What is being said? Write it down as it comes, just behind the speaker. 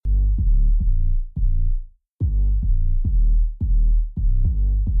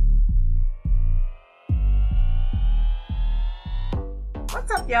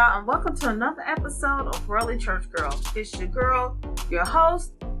y'all, and welcome to another episode of Worldly Church Girl. It's your girl, your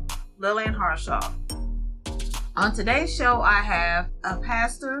host, Lillian Harshaw. On today's show, I have a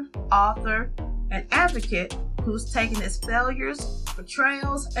pastor, author, and advocate who's taken his failures,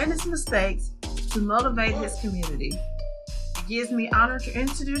 betrayals, and his mistakes to motivate his community. It gives me honor to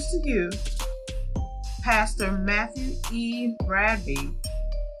introduce to you Pastor Matthew E. Bradby.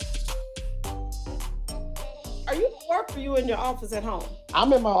 Are you at work or you in your office at home?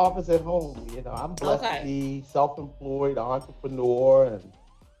 I'm in my office at home. I'm blessed to be self-employed, entrepreneur, and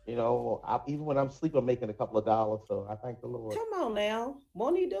even when I'm asleep, I'm making a couple of dollars. So I thank the Lord. Come on now,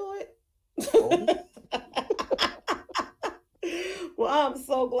 won't he do it? Well, I'm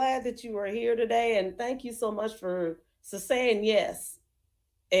so glad that you are here today, and thank you so much for saying yes.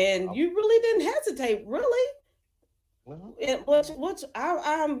 And you really didn't hesitate, really. Which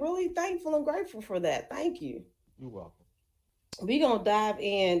I'm really thankful and grateful for that. Thank you. You're welcome. We're gonna dive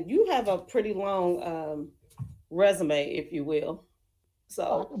in. You have a pretty long resume, if you will.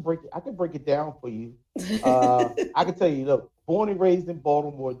 So I can break it down for you. I can tell you, look, born and raised in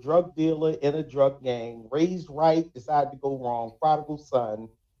Baltimore, drug dealer in a drug gang, raised right, decided to go wrong, prodigal son,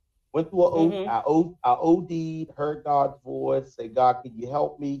 went through I OD'd, heard God's voice, said, God, can you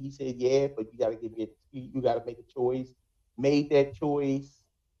help me? He said, yeah, but you got to make a choice. Made that choice,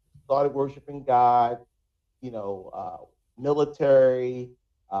 started worshiping God, military,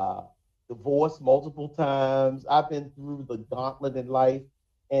 divorced multiple times. I've been through the gauntlet in life.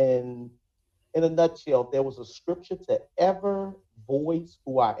 And in a nutshell, if there was a scripture to ever voice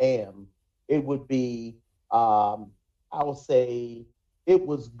who I am, it would be, I would say, it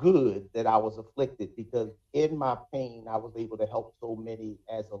was good that I was afflicted, because in my pain, I was able to help so many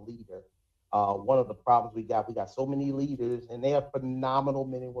as a leader. One of the problems we got so many leaders, and they are phenomenal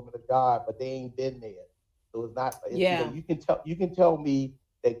men and women of God, but they ain't been there. So it's not. You can tell me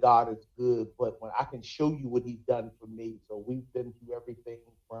that God is good, but when I can show you what He's done for me. So we've been through everything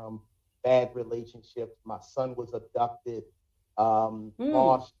from bad relationships. My son was abducted,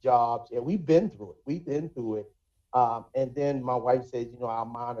 lost jobs, and we've been through it. And then my wife says, our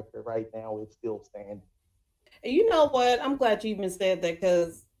moniker right now is still standing. And you know what? I'm glad you even said that,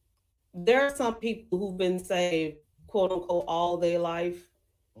 because there are some people who've been saved, quote unquote, all their life.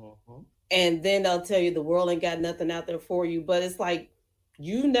 Mm-hmm. And then they'll tell you the world ain't got nothing out there for you. But it's like,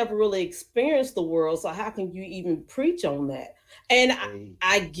 you never really experienced the world. So how can you even preach on that? And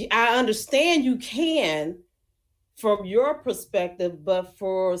I understand you can from your perspective, but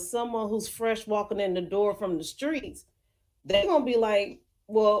for someone who's fresh walking in the door from the streets, they're going to be like,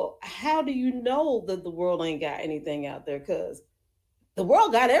 well, how do you know that the world ain't got anything out there? Because the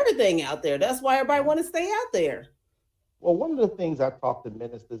world got everything out there. That's why everybody want to stay out there. Well, one of the things I talk to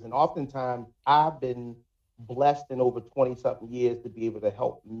ministers, and oftentimes I've been blessed in over 20-something years to be able to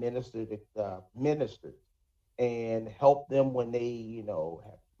help ministers and help them when they,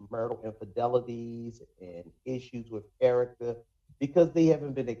 have marital infidelities and issues with character, because they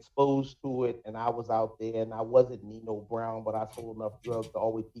haven't been exposed to it. And I was out there, and I wasn't Nino Brown, but I sold enough drugs to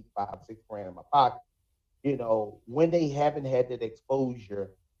always keep $5-6 grand in my pocket. When they haven't had that exposure,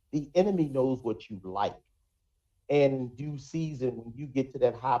 the enemy knows what you like. And in due season, when you get to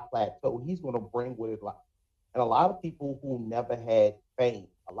that high plateau, he's going to bring what it like. And a lot of people who never had fame,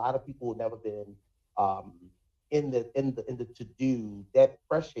 a lot of people who never been in the to-do, that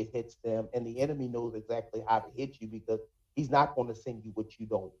pressure hits them, and the enemy knows exactly how to hit you, because he's not going to send you what you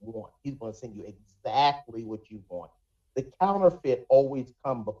don't want. He's going to send you exactly what you want. The counterfeit always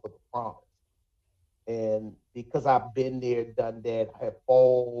comes before the promise. And because I've been there, done that, I have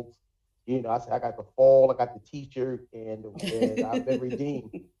falls. I said, I got the fall, I got the t-shirt, and I've been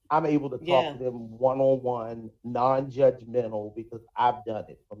redeemed. I'm able to talk to them one-on-one, non-judgmental, because I've done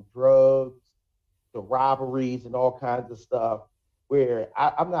it, from drugs to robberies and all kinds of stuff, where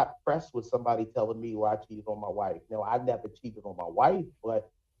I'm not pressed with somebody telling me why I cheated on my wife. No, I never cheated on my wife, but,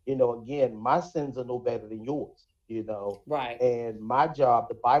 again, my sins are no better than yours, Right. And my job,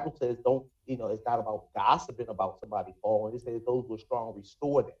 the Bible says, don't, it's not about gossiping about somebody falling. It says those who are strong,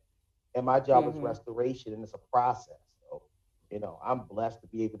 restore them. And my job is restoration, and it's a process. So, I'm blessed to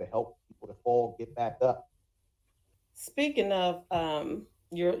be able to help people to fall, get back up. Speaking of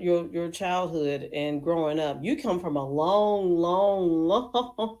your childhood and growing up, you come from a long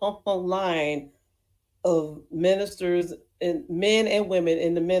line of ministers and men and women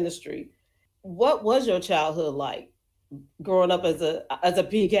in the ministry. What was your childhood like growing up as a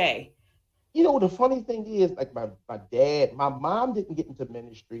PK? The funny thing is, like my mom didn't get into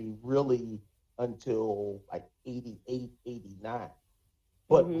ministry really until like 88, 89.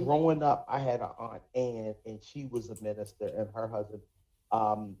 But growing up, I had an aunt Ann, and she was a minister, and her husband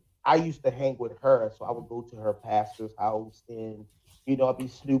I used to hang with her, so I would go to her pastor's house, and I'd be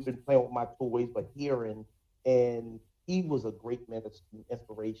snooping, playing with my toys, but hearing. And he was a great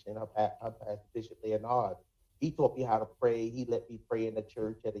inspiration. Her pastor, Bishop Leonard. He taught me how to pray. He let me pray in the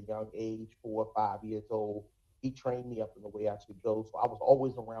church at a young age, 4 or 5 years old. He trained me up in the way I should go. So I was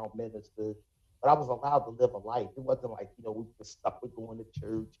always around ministers, but I was allowed to live a life. It wasn't like, we were stuck with going to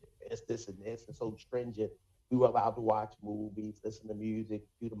church and this and this and so stringent. We were allowed to watch movies, listen to music,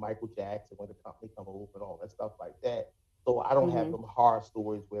 do the Michael Jackson when the company come over and all that stuff like that. So I don't have them horror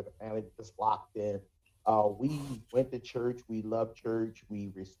stories where the family was just locked in. We went to church. We loved church.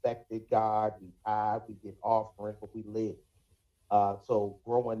 We respected God. We tithed. We did offerings, but we lived. So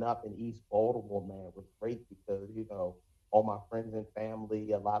growing up in East Baltimore, man, was great because all my friends and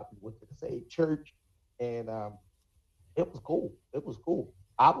family, a lot of people went to the same church, and it was cool. It was cool.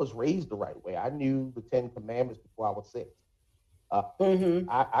 I was raised the right way. I knew the Ten Commandments before I was 6. Uh,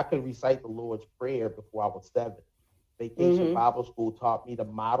 I could recite the Lord's Prayer before I was 7. Vacation Bible School taught me the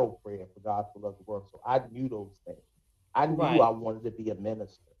model prayer for God to love the world. So I knew those things. I knew I wanted to be a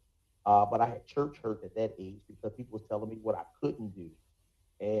minister. But I had church hurt at that age because people was telling me what I couldn't do.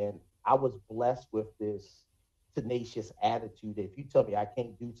 And I was blessed with this tenacious attitude that if you tell me I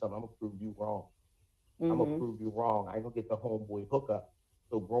can't do something, I'm going to prove you wrong. I'm going to prove you wrong. I ain't going to get the homeboy hookup.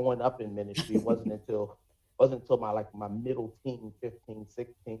 So growing up in ministry, it wasn't until my middle teen, 15,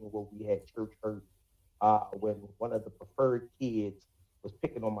 16, where we had church hurt. When one of the preferred kids was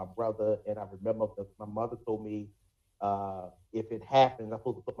picking on my brother, and I remember my mother told me, if it happens, I'm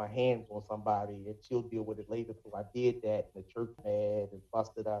supposed to put my hands on somebody, and she'll deal with it later. So I did that, and the church mad and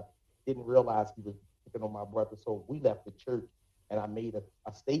busted up. Didn't realize he was picking on my brother, so we left the church, and I made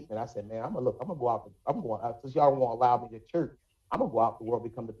a statement. I said, "Man, I'm gonna go out. I'm going out since y'all won't allow me to church. I'm gonna go out the world,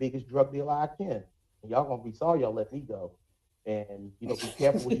 become the biggest drug dealer I can, and y'all gonna be sorry y'all let me go." And be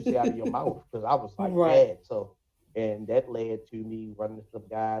careful what you say out of your mouth, because I was like bad. So, and that led to me running to some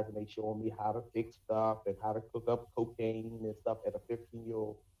guys, and they showing me how to fix stuff and how to cook up cocaine and stuff at a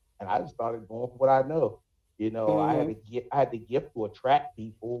 15-year-old. And I just started going for what I know. I had the gift to attract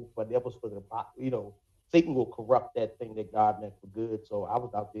people, but that was for the Satan will corrupt that thing that God meant for good. So I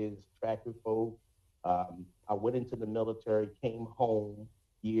was out there just attracting folks. I went into the military, came home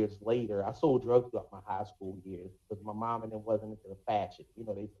years later. I sold drugs throughout my high school years because my mom and them wasn't into the fashion. They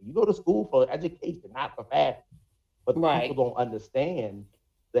say you go to school for education, not for fashion. But people don't understand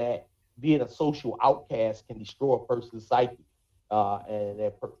that being a social outcast can destroy a person's psyche and their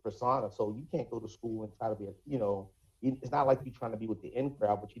persona. So you can't go to school and try to be it's not like you're trying to be with the in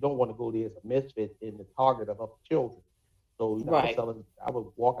crowd, but you don't want to go there as a misfit in the target of other children. So I would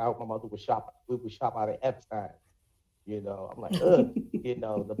walk out. My mother would shop. We would shop out at Epstein. I'm like, ugh.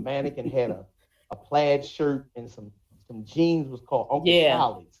 The mannequin had a plaid shirt and some jeans was called Uncle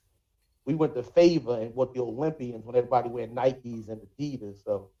Charlie's. We went to Favor and what the Olympians when everybody wear Nikes and Adidas.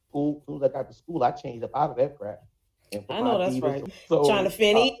 So as soon as I got to school, I changed up out of that crap. And I know that's Adidas. Right. So, trying to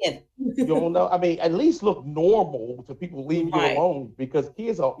fit in. You don't know. I mean, at least look normal to people leave you alone, because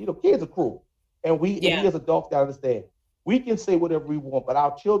kids are cruel. And we as adults gotta understand. We can say whatever we want, but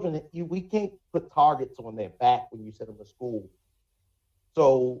our children, we can't put targets on their back when you send them to school.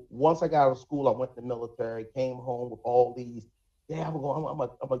 So once I got out of school, I went to the military, came home with all these, I'm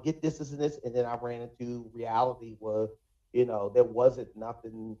gonna get this, and then I ran into reality was, there wasn't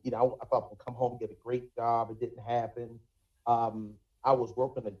nothing. I thought I'd come home and get a great job. It didn't happen. I was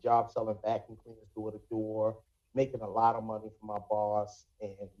working a job selling vacuum cleaners door to door, making a lot of money for my boss,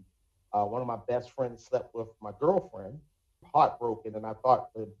 and one of my best friends slept with my girlfriend. Heartbroken, and I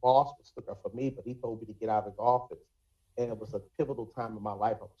thought the boss was stuck up for me, but he told me to get out of his office. And it was a pivotal time in my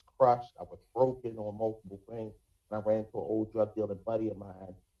life. I was crushed. I was broken on multiple things. And I ran into an old drug dealing buddy of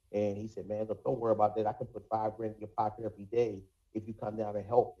mine. And he said, "Man, look, don't worry about that. I can put $5 grand in your pocket every day if you come down and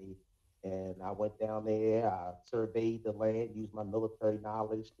help me." And I went down there. I surveyed the land, used my military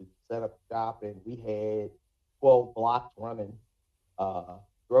knowledge to set up shop. And we had 12 blocks running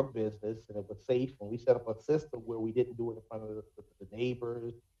drug business, and it was safe. And we set up a system where we didn't do it in front of the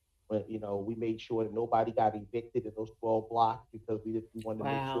neighbors. But we made sure that nobody got evicted in those 12 blocks because we wanted to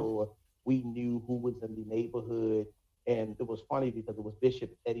make sure we knew who was in the neighborhood. And it was funny because it was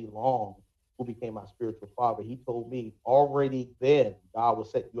Bishop Eddie Long who became my spiritual father. He told me already then God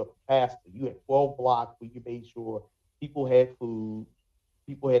was setting you up as pastor. You had 12 blocks where you made sure people had food,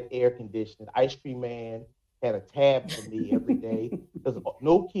 people had air conditioning. Ice cream man had a tab for me every day because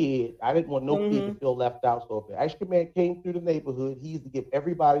I didn't want no kid to feel left out. So if the ice cream man came through the neighborhood, he used to give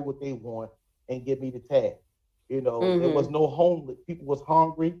everybody what they want and give me the tab. There was no homeless. People was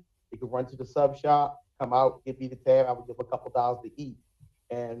hungry. They could run to the sub shop, come out, give me the tab. I would give a couple dollars to eat.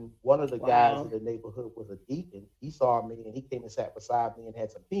 And one of the guys in Wow. the neighborhood was a deacon. He saw me and he came and sat beside me and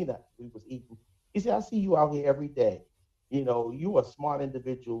had some peanuts. We was eating. He said, "I see you out here every day. You know, you a smart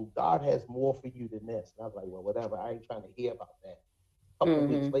individual. God has more for you than this." And I was like, "Well, whatever. I ain't trying to hear about that." A couple of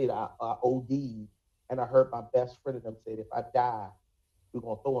weeks Mm-hmm. later, I OD'd, and I heard my best friend of them say, "If I die, we're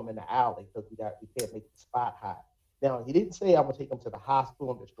gonna throw him in the alley because we can't make the spot hot." Now he didn't say I'm gonna take him to the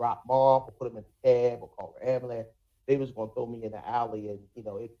hospital and just drop him off or put him in the cab or call an ambulance. They was gonna throw me in the alley, and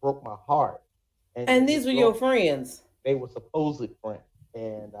it broke my heart. And And then these this were your girl, friends. they were supposed friends,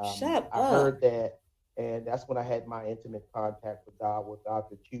 and Shut I heard up. that, and that's when I had my intimate contact with God. With God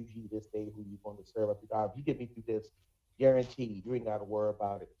to choose you this day, who you going to serve. I said, "God, if you get me through this, guaranteed, you ain't got to worry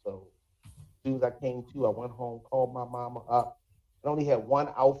about it." So as soon as I came to, I went home, called my mama up. I only had one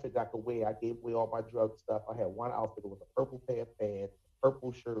outfit I could wear. I gave away all my drug stuff. I had one outfit. It was a purple pair of pants, a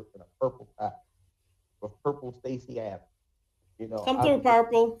purple shirt, and a purple tie with purple Stacy Adams. You know, Come through,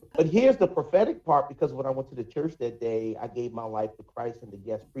 Purple. but here's the prophetic part, because when I went to the church that day, I gave my life to Christ, and the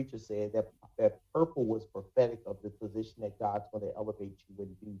guest preacher said that purple was prophetic of the position that God's going to elevate you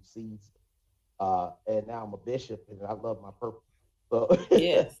in due season. And now I'm a bishop, and I love my purple. So,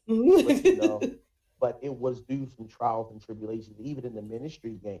 Yes. but but it was due some trials and tribulations, even in the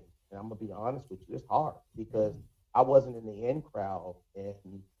ministry game. And I'm gonna be honest with you, it's hard because I wasn't in the in crowd,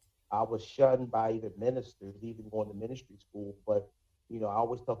 and I was shunned by even ministers, even going to ministry school. But I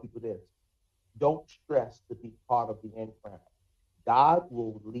always tell people this: don't stress to be part of the in crowd. God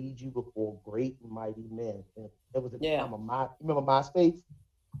will lead you before great and mighty men. And it was at the Yeah. time of remember MySpace?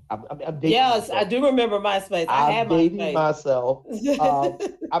 I'm dating Yes, I myself. do remember MySpace. I I'm had dating MySpace. myself. Um,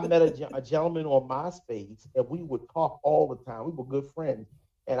 I met a gentleman on MySpace, and we would talk all the time. We were good friends.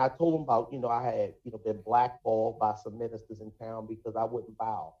 And I told him about, I had, been blackballed by some ministers in town because I wouldn't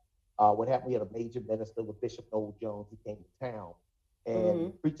bow. What happened, we had a major minister with Bishop Noel Jones. He came to town. And Hmm.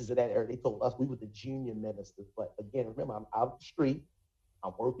 preachers of that era, they told us we were the junior ministers. But again, remember, I'm out the street.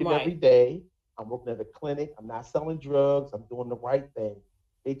 I'm working every Right. day. I'm working at a clinic. I'm not selling drugs. I'm doing the right thing.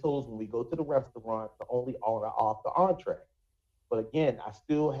 They told us when we go to the restaurant to only order off the entree. But again, I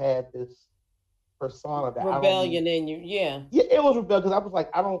still had this persona that I don't need. Rebellion in you. Yeah. Yeah, it was rebellious because I was like,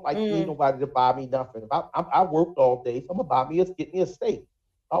 I don't like need Hmm. nobody to buy me nothing. If I worked all day, so I'm gonna get me a steak.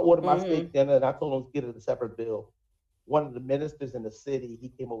 I ordered my steak Hmm. dinner, and I told him to get it a separate bill. One of the ministers in the city, he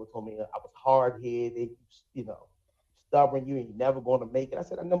came over and told me I was hard headed, stubborn. You ain't never going to make it. I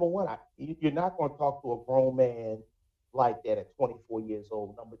said, number one, you're not going to talk to a grown man like that at 24 years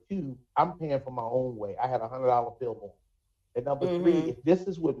old. Number two, I'm paying for my own way. I had $100 bill on. And number three, Hmm. if this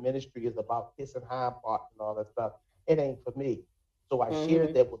is what ministry is about, kissing hind parts and all that stuff, it ain't for me. So I shared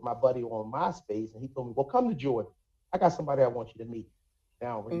Hmm. that with my buddy on MySpace, and he told me, "Well, come to Georgia. I got somebody I want you to meet."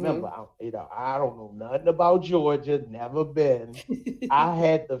 Now, remember, Hmm. I don't know nothing about Georgia, never been. I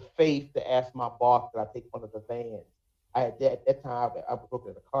had the faith to ask my boss that I take one of the vans. I had that at that time. I was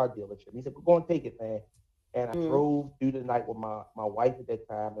working at a car dealership. He said, "We're going to take it, man." And I Hmm. drove through the night with my wife at that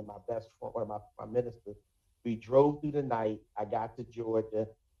time and my best friend, or my minister. We drove through the night. I got to Georgia,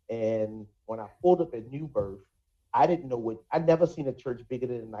 and when I pulled up at New Birth, I didn't know what. I'd never seen a church bigger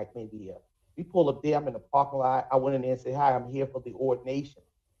than like maybe a. We pull up there. I'm in the parking lot. I went in there and said, "Hi, I'm here for the ordination."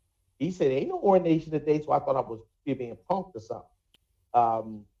 He said, "Ain't no ordination today," so I thought I was being punked or something.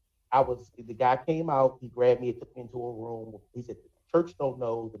 Um, the guy came out, he grabbed me and took me into a room. He said, "The church don't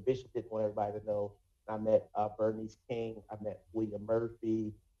know, the bishop didn't want everybody to know." I met Bernice King, I met William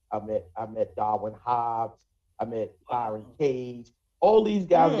Murphy, I met Darwin Hobbs, I met Byron Wow. Cage, all these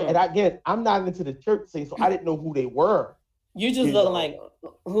guys. And Mm. again, I'm not into the church scene, so I didn't know who they were, You just you look know. like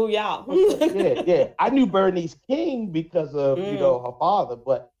who y'all? Yeah, yeah. I knew Bernice King because of, Mm. her father,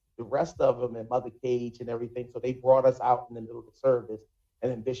 but the rest of them and Mother Cage and everything. So they brought us out in the middle of the service.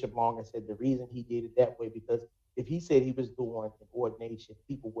 And then Bishop Long said the reason he did it that way, because if he said he was doing an ordination,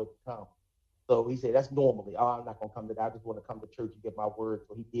 people wouldn't come. So he said, that's normally, oh, I'm not going to come to that. I just want to come to church and get my word.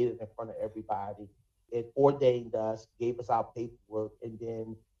 So he did it in front of everybody. It ordained us, gave us our paperwork, and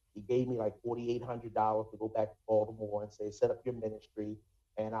then he gave me like $4,800 to go back to Baltimore and say, set up your ministry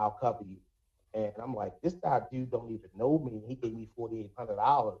and I'll cover you. And I'm like, this guy dude don't even know me. And he gave me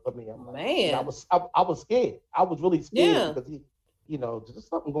 $4,800. I mean, I'm like, I Man. was I was scared. I was really scared Yeah. because there's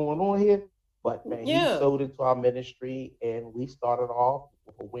something going on here. But man, he Yeah. sowed into our ministry, and we started off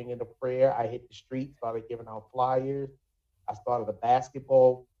with a wing and a prayer. I hit the street, started giving out flyers. I started a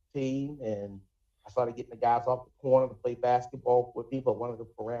basketball team, and I started getting the guys off the corner to play basketball with me. But one of the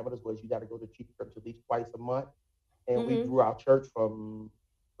parameters was you got to go to church at least twice a month. And we Hmm. grew our church from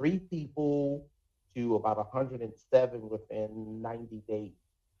 3 people to about 107 within 90 days.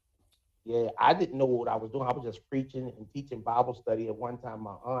 Yeah, I didn't know what I was doing. I was just preaching and teaching Bible study. At one time,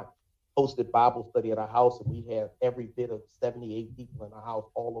 my aunt hosted Bible study at our house, and we had every bit of 78 people in our house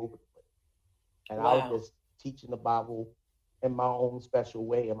all over the place. And I was Wow. just teaching the Bible in my own special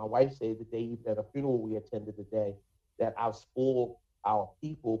way. And my wife said the day at a funeral we attended today that I've spoiled our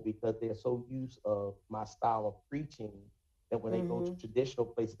people because they're so used of my style of preaching that when they go to Mm-hmm. traditional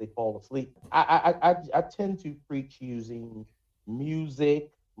places they fall asleep. I tend to preach using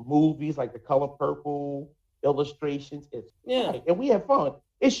music, movies like The Color Purple, illustrations. It's Yeah. right, and we have fun.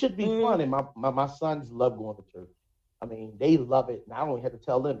 It should be fun, Mm-hmm. and my sons love going to church. I mean, they love it. And I don't have to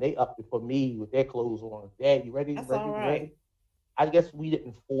tell them. They up before me with their clothes on. Dad, you ready? That's all Ready? Ready? right. I guess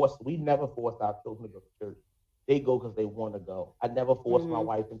we never forced our children to go to church. They go because they want to go. I never forced my Mm-hmm.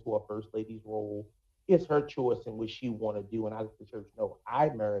 wife into a first lady's role. It's her choice in what she want to do. And I let the church know I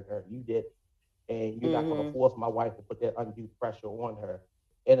married her. You did. And you're not going to Mm-hmm. force my wife to put that undue pressure on her.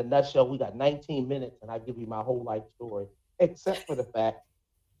 In a nutshell, we got 19 minutes and I give you my whole life story, except for the fact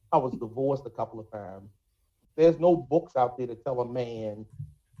I was divorced a couple of times. There's no books out there to tell a man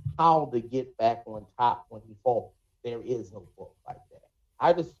how to get back on top when he falls. There is no book like that.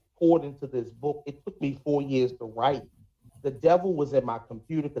 I just poured into this book. It took me 4 years to write. The devil was in my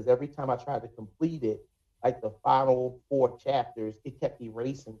computer because every time I tried to complete it, like the final four chapters, it kept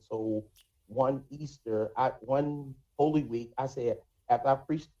erasing. So one Holy Week, I said, after I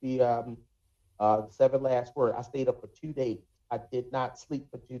preached the seven last word, I stayed up for 2 days. I did not sleep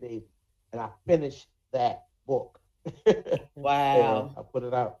for 2 days, and I finished that book. And Wow. I put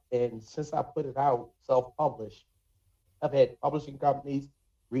it out. And since I put it out, self-published, I've had publishing companies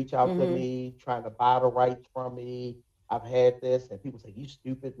reach out to Mm-hmm. me trying to buy the rights from me. I've had this, and people say, "You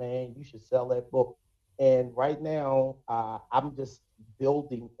stupid man, you should sell that book." And right now, I'm just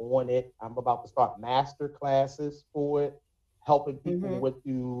building on it. I'm about to start master classes for it, helping people Mm-hmm. with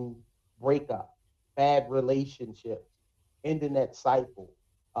through breakup, bad relationships, ending that cycle.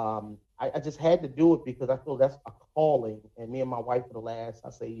 I just had to do it because I feel that's a calling. And me and my wife for the last, I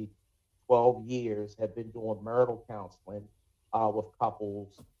say, 12 years have been doing marital counseling with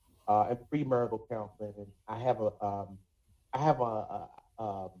couples and premarital counseling. And I have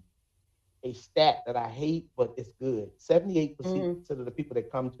a stat that I hate, but it's good. 78% Mm-hmm. of the people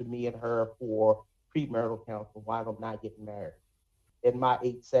that come to me and her for premarital counseling wind up not getting married. In my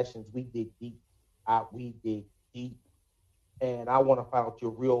 8 sessions, we dig deep. We dig deep, and I want to find out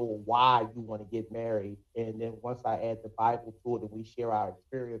your real why you want to get married. And then once I add the Bible to it and we share our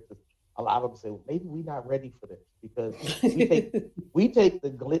experiences, a lot of them say, well, maybe we're not ready for this because we take we take the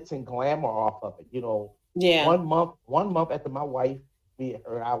glitz and glamour off of it. You know, Yeah. one month after my wife, me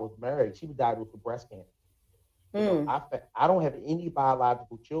or I was married, she died with breast cancer. You know, Mm. I don't have any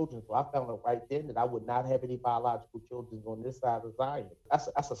biological children, so I found out right then that I would not have any biological children on this side of Zion. That's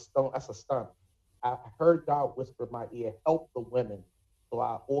a stone. That's a stunt. I heard God whisper in my ear, "Help the women." So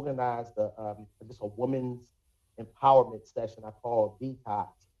I organized just a women's empowerment session I called Detox,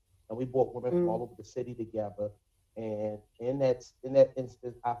 and we brought women from all Mm. over the city together. And in that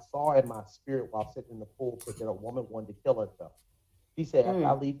instance, I saw in my spirit while sitting in the pulpit that a woman wanted to kill herself. She said, after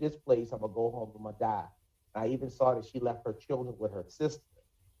I Mm. leave this place, I'm gonna go home. I'm gonna die. I even saw that she left her children with her sister,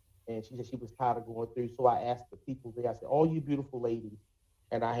 and she said she was tired of going through. So I asked the people there. I said, "All you beautiful ladies,"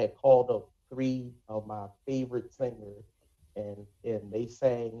 and I had called up three of my favorite singers, and they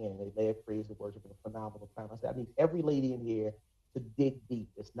sang and they led praise and worship in a phenomenal time. I said, "I need every lady in here to dig deep.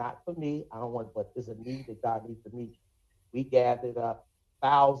 It's not for me. I don't want, but there's a need that God needs to meet." We gathered up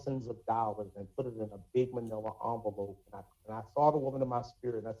thousands of dollars and put it in a big manila envelope. And I saw the woman in my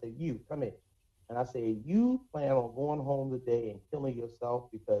spirit and I said, "You come in." And I said, "You plan on going home today and killing yourself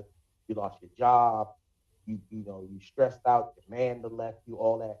because you lost your job, you stressed out, your man that left you,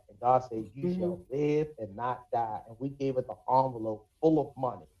 all that." And God said, "You Mm-hmm. shall live and not die." And we gave her the envelope full of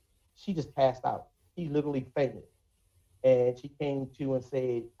money. She just passed out. She literally fainted. And she came to and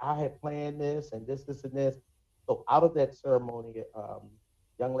said, "I had planned this and this and this." So out of that ceremony,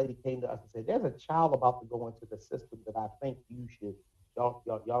 young lady came to us and said, "There's a child about to go into the system that I think you should,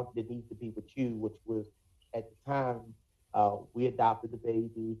 y'all that need to be with you," which was at the time, we adopted the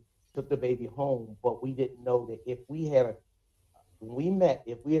baby, took the baby home, but we didn't know that if we had when we met,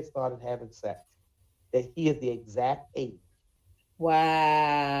 if we had started having sex, that he is the exact age.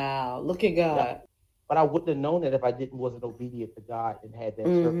 Wow. Look at Yep. God. But I wouldn't have known that if I didn't wasn't obedient to God and had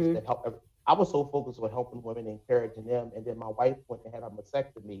that service Mm-hmm. that helped. I was so focused on helping women, encouraging them, and then my wife went and had a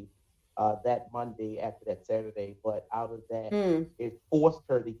mastectomy that Monday after that Saturday. But out of that, Mm. it forced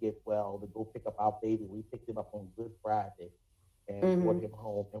her to get well to go pick up our baby. We picked him up on Good Friday and brought Mm-hmm. him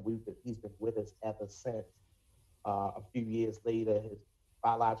home, and he's been with us ever since. A few years later,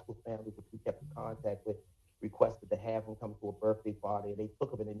 biological family, which we kept in contact with, requested to have him come to a birthday party, and they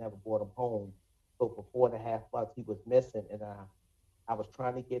took him and they never brought him home. So for 4.5 months, he was missing, and I was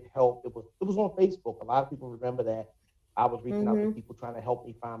trying to get help. It was on Facebook. A lot of people remember that. I was reaching out to people trying to help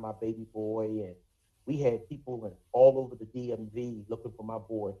me find my baby boy, and we had people all over the DMV looking for my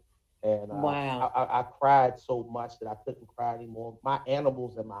boy. And Wow. I cried so much that I couldn't cry anymore. My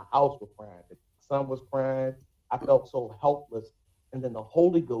animals in my house were crying. The son was crying. I felt so helpless. And then the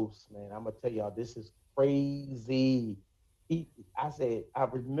Holy Ghost, man, I'm gonna tell y'all, this is crazy. I said, I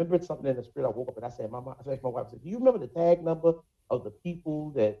remembered something in the spirit. I woke up and I said, I said to my wife, I said, do you remember the tag number of the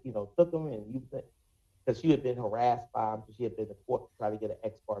people that took them? And you, because she had been harassed by them, because she had been to court to try to get an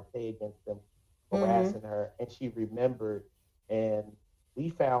ex parte against them, harassing her, and she remembered, and we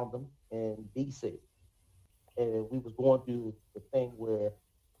found them in DC, and we was going through the thing where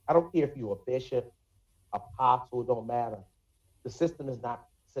I don't care if you're a bishop, apostle, it don't matter. The system is not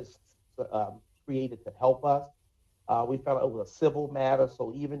created to help us. We found out it was a civil matter,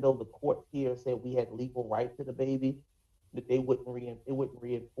 so even though the court here said we had legal right to the baby, that they wouldn't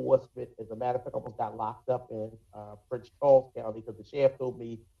reinforce it. As a matter of fact, I almost got locked up in Prince Charles County because the sheriff told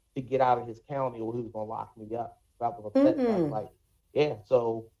me to get out of his county or he was going to lock me up. So I was upset. I was like, yeah.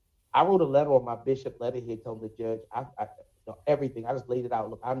 So I wrote a letter on my bishop letterhead telling the judge, everything. I just laid it out.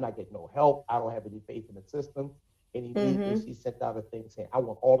 Look, I'm not getting no help. I don't have any faith in the system. And immediately she sent out a thing saying, I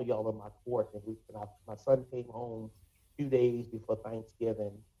want all of y'all in my court. And my son came home 2 days before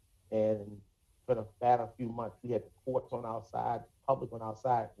Thanksgiving, and for about a few months, we had the courts on our side, public on our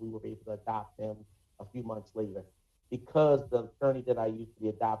side. We were able to adopt him a few months later because the attorney that I used to be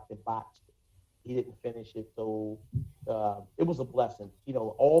adopted botched it. He didn't finish it, so it was a blessing.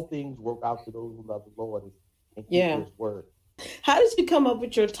 All things work out to those who love the Lord and keep His word. How did you come up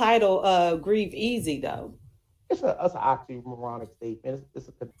with your title, Grieve Easy, though? It's an oxymoronic statement.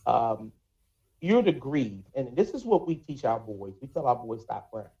 You're to grieve, and this is what we teach our boys. We tell our boys,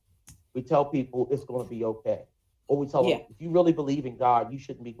 stop crying. We tell people it's going to be okay. Or we tell them, if you really believe in God, you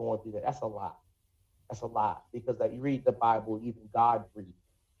shouldn't be going through that. That's a lie. That's a lie. Because you read the Bible, even God grieved.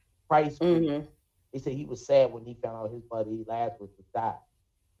 Christ grieved. They say he was sad when he found out his buddy Lazarus was died.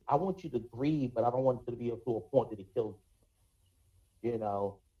 I want you to grieve, but I don't want it to be to a point that it kills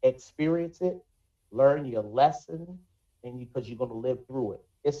you. Experience it, learn your lesson, and because you're going to live through it.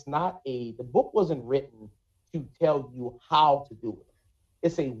 It's not the book wasn't written to tell you how to do it.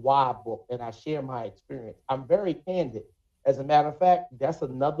 It's a why book, and I share my experience. I'm very candid. As a matter of fact, that's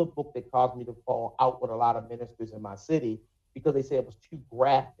another book that caused me to fall out with a lot of ministers in my city because they said it was too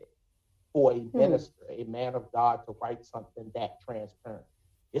graphic for a minister, a man of God, to write something that transparent.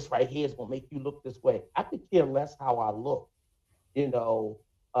 This right here is going to make you look this way. I could care less how I look. It's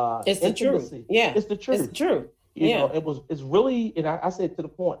the truth. Yeah, it's the truth. It's the truth. It's really, and I said to the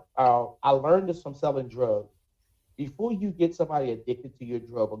point, I learned this from selling drugs. Before you get somebody addicted to your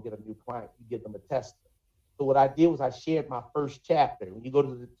drug or get a new client, you give them a tester. So what I did was I shared my first chapter. When you go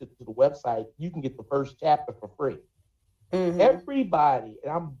to the website, you can get the first chapter for free. Everybody,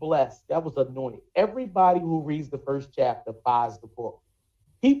 and I'm blessed, that was anointed. Everybody who reads the first chapter buys the book.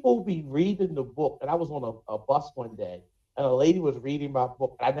 People be reading the book, and I was on a bus one day, and a lady was reading my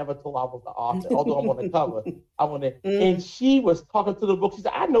book. I never told her I was the author, although I'm on the cover. And she was talking to the book. She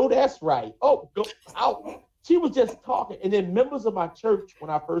said, I know that's right. Oh, go out. She was just talking. And then members of my church, when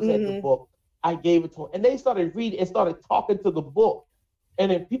I first had the book, I gave it to them. And they started reading and started talking to the book.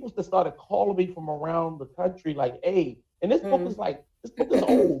 And then people just started calling me from around the country like, hey, and this book is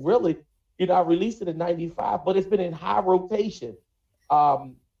old, really. I released it in 95, but it's been in high rotation.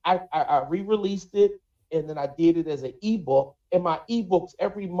 I re-released it, and then I did it as an ebook. And my ebooks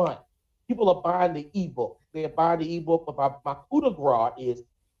every month, people are buying the ebook. They're buying the ebook, but my coup de grace is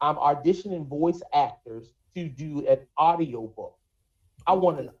I'm auditioning voice actors to do an audio book. I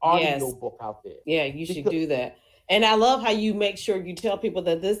want an audio book out there. Yeah, you should do that. And I love how you make sure you tell people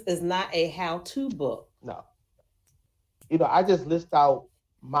that this is not a how-to book. No. I just list out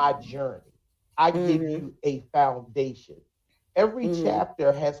my journey. I give you a foundation. Every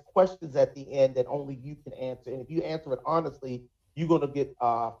chapter has questions at the end that only you can answer. And if you answer it honestly, you're going to get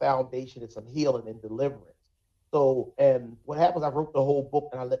a foundation and some healing and deliverance. So, and what happens, I wrote the whole book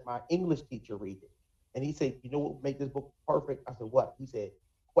and I let my English teacher read it. And he said, what would make this book perfect? I said, what? He said,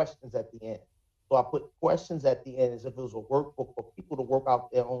 questions at the end. So I put questions at the end as if it was a workbook for people to work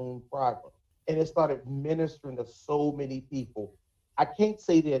out their own problem. And it started ministering to so many people. I can't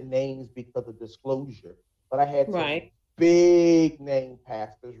say their names because of disclosure, but I had some big name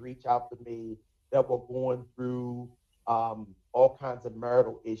pastors reach out to me that were going through all kinds of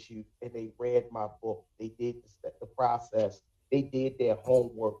marital issues, and they read my book. They did the process, they did their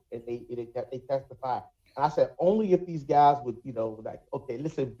homework and they testified. And I said, only if these guys would, like, okay,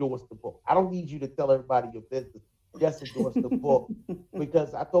 let's endorse the book. I don't need you to tell everybody your business. Just endorse the book.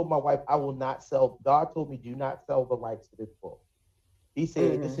 Because I told my wife, I will not sell. God told me, do not sell the rights to this book. He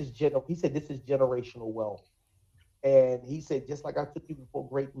said, this is generational wealth. And he said, just like I took you before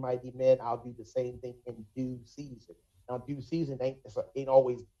great and mighty men, I'll do the same thing in due season. Now, due season ain't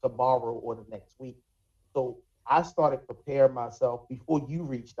always tomorrow or the next week. So I started preparing myself before you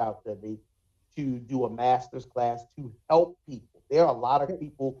reached out to me to do a master's class to help people. There are a lot of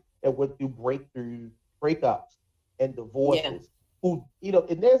people that went through breakups and divorces who,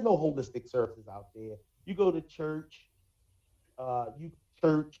 and there's no holistic services out there. You go to church,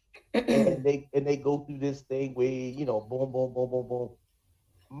 and they go through this thing where, boom, boom, boom, boom, boom.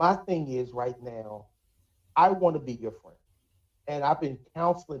 My thing is right now, I want to be your friend. And I've been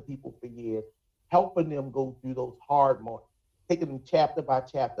counseling people for years, helping them go through those hard moments, taking them chapter by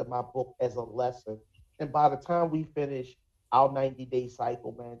chapter, my book as a lesson. And by the time we finish our 90-day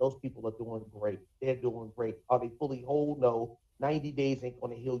cycle, man, those people are doing great. They're doing great. Are they fully whole? No. 90 days ain't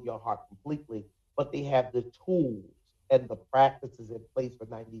going to heal your heart completely, but they have the tools and the practices in place for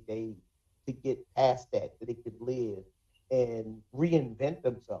 90 days to get past that, so they can live and reinvent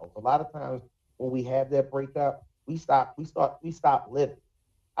themselves. A lot of times when we have that breakup, we stop living.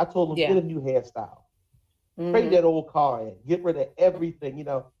 I told them, get a new hairstyle, trade that old car in, get rid of everything,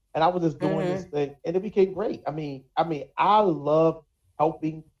 and I was just doing this thing and it became great. I mean, I love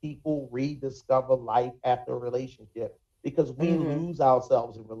helping people rediscover life after a relationship because we lose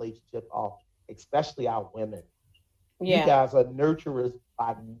ourselves in relationships, especially our women. You guys are nurturers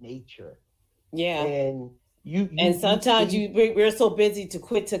by nature. Yeah. And and sometimes we're so busy to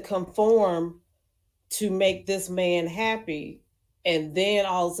quit to conform to make this man happy. And then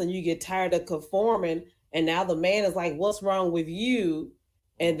all of a sudden you get tired of conforming. And now the man is like, what's wrong with you?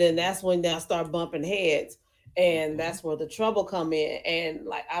 And then that's when they'll start bumping heads. And that's where the trouble come in. And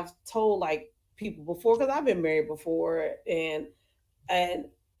like I've told like people before, because I've been married before, and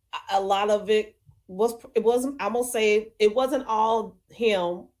a lot of it wasn't, I'm gonna say it wasn't all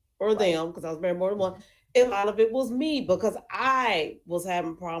him or them, because I was married more than one. A lot of it was me because I was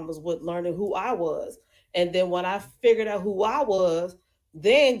having problems with learning who I was. And then when I figured out who I was,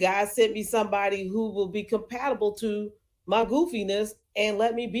 then God sent me somebody who will be compatible to my goofiness and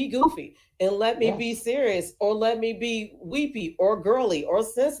let me be goofy and let me be serious or let me be weepy or girly or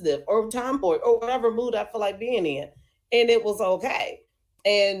sensitive or tomboy or whatever mood I feel like being in. And it was okay.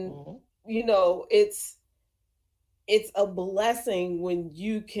 And, it's a blessing when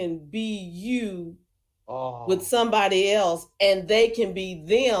you can be you with somebody else and they can be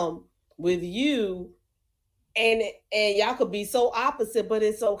them with you, and y'all could be so opposite, but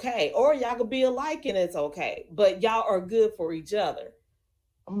it's okay. Or y'all could be alike and it's okay, but y'all are good for each other.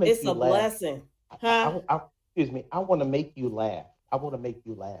 It's a blessing. Excuse me. I want to make you laugh.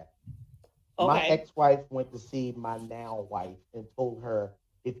 Okay. My ex-wife went to see my now wife and told her,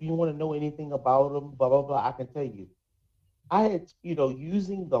 if you want to know anything about him, blah, blah, blah, I can tell you. I had,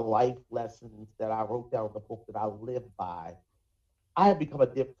 using the life lessons that I wrote down in the book that I live by, I had become a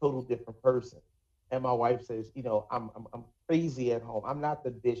total different person. And my wife says, I'm crazy at home. I'm not the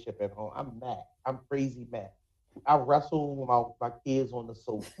bishop at home. I'm Matt. I'm crazy Matt. I wrestle with my kids on the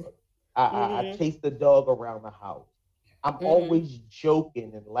sofa. I chase the dog around the house. I'm always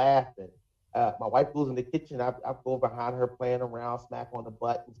joking and laughing. My wife goes in the kitchen. I go behind her playing around, smack on the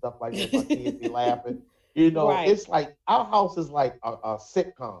butt and stuff like that. My kids be laughing. It's like our house is like a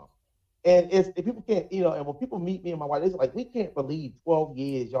sitcom. And if people can't, and when people meet me and my wife, it's like, we can't believe 12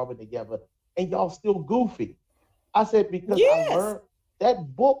 years y'all been together and y'all still goofy. I said, because I learned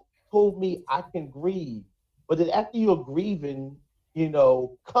that book told me I can grieve. But then after you're grieving,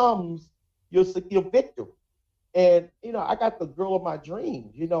 comes your victory. And, I got the girl of my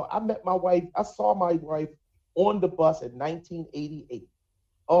dreams. I met my wife. I saw my wife on the bus in 1988.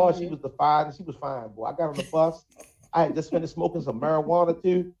 Oh, she was she was fine, boy. I got on the bus. I had just finished smoking some marijuana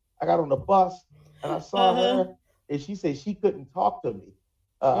too. I got on the bus and I saw her, and she said she couldn't talk to me.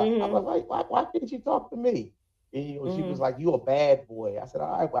 I was like, why can't you talk to me? And she was like, you a bad boy. I said,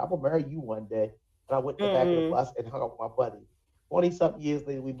 all right, well, I'm gonna marry you one day. And I went to the back of the bus and hung out with my buddy. 20-something years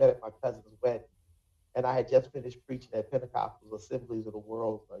later, we met at my cousin's wedding. And I had just finished preaching at Pentecostal Assemblies of the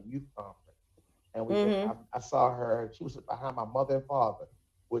World Youth Conference. And I saw her, she was behind my mother and father.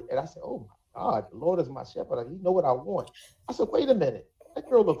 And I said, oh my God, the Lord is my shepherd. He know what I want. I said, wait a minute. That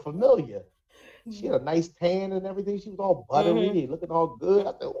girl looked familiar. She had a nice tan and everything. She was all buttery, looking all good.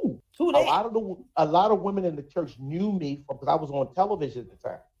 I said, ooh. A lot of women in the church knew me because I was on television at the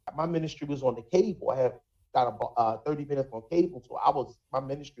time. My ministry was on the cable. I have got a 30 minutes on cable, so my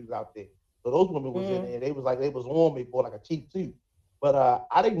ministry was out there. So those women was in there. They was on me for like a cheap suit. But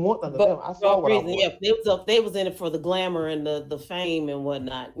I didn't want none of them. I saw what I wanted. Yeah, they was in it for the glamour and the fame and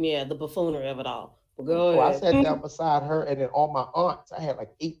whatnot. Yeah, the buffoonery of it all. But go ahead. I sat down beside her, and then all my aunts. I had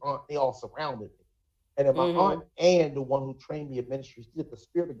like 8 aunts. They all surrounded me. And then my aunt Ann, the one who trained me in ministry, she said, the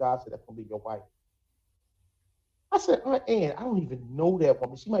Spirit of God said, that's going to be your wife. I said, Aunt Ann, I don't even know that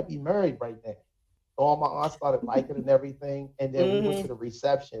woman. She might be married right now. So all my aunts started liking and everything. And then we went to the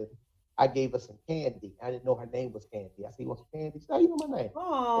reception. I gave her some candy. I didn't know her name was Candy. I said, you want some candy? She said, how you know my name?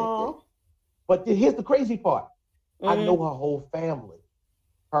 Aww. But here's the crazy part. I know her whole family.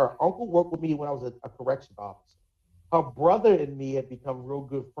 Her uncle worked with me when I was a correction officer. Her brother and me had become real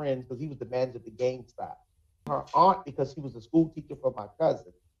good friends because he was the manager of the GameStop. Her aunt, because she was a school teacher for my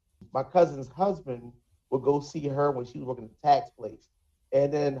cousin. My cousin's husband would go see her when she was working at the tax place.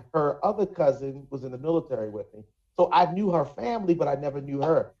 And then her other cousin was in the military with me. So I knew her family, but I never knew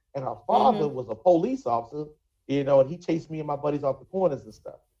her. And her father was a police officer, you know, and he chased me and my buddies off the corners and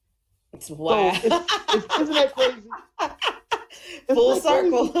stuff. Wow. So isn't that crazy? Full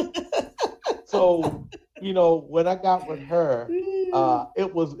circle. So, you know, when I got with her,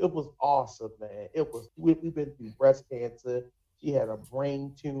 it was awesome, man. We've been through breast cancer. She had a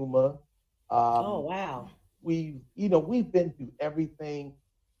brain tumor. Oh wow. We've been through everything,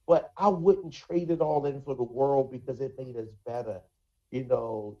 but I wouldn't trade it all in for the world because it made us better. You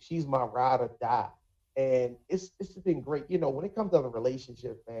know, she's my ride or die. And it's been great. You know, when it comes to the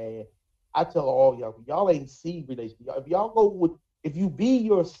relationship, man, I tell all y'all ain't see relationship. If you be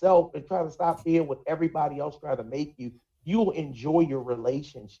yourself and try to stop being with everybody else trying to make you, you'll enjoy your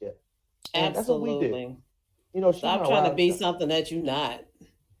relationship. And absolutely. That's what we do. You know, stop trying to be something that you're not.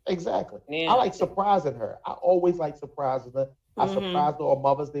 Exactly. Yeah. I like surprising her. I always like surprising her. I surprised her on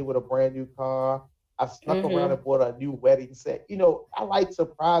Mother's Day with a brand new car. I snuck around and bought a new wedding set. You know, I like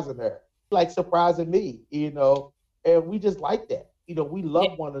surprising her. She likes surprising me, you know, and we just like that. You know, we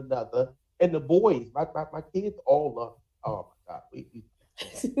love one another. And the boys, my kids all love. Oh my God, we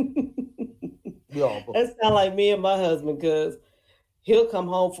all. That sounds like me and my husband, because he'll come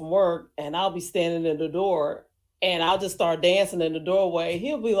home from work and I'll be standing in the door and I'll just start dancing in the doorway.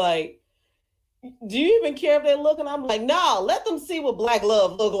 He'll be like, do you even care if they look? And I'm like, no, let them see what black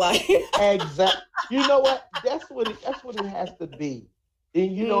love look like. Exactly. You know what? That's what it has to be.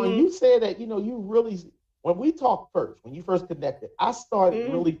 And you know, and you said that, you know, you really, when we talked first, when you first connected, I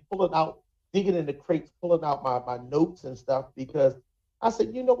started really digging in the crates, pulling out my notes and stuff, because I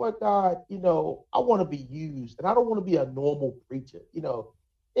said, you know what, God, you know, I want to be used, and I don't want to be a normal preacher. You know,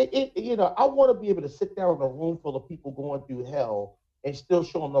 I want to be able to sit down in a room full of people going through hell and still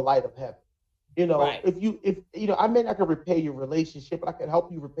show them the light of heaven. You know, right. if you know, I may not can repair your relationship, but I can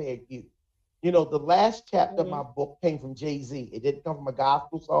help you repair you. You know, the last chapter of my book came from Jay-Z. It didn't come from a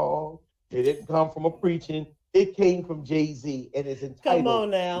gospel song. It didn't come from a preaching. It came from Jay-Z, and it's entitled, come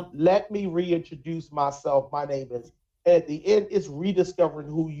on now, Let Me Reintroduce Myself. My name is, and at the end, it's rediscovering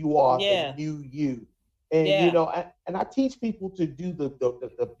who you are, the new you. And, you know, and I teach people to do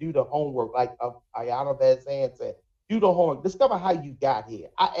the homework, like Ayana Van Zandt said, do the homework, discover how you got here.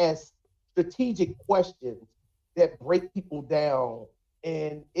 I ask strategic questions that break people down,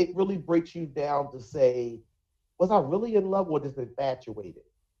 and it really breaks you down to say, was I really in love or just infatuated?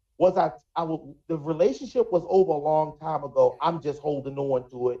 The relationship was over a long time ago. I'm just holding on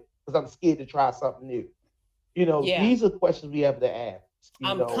to it because I'm scared to try something new. You know, these are questions we have to ask.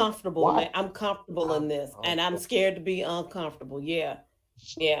 I'm comfortable, man. I'm comfortable in this, and I'm scared to be uncomfortable. Yeah.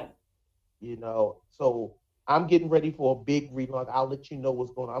 You know, so I'm getting ready for a big relaunch. I'll let you know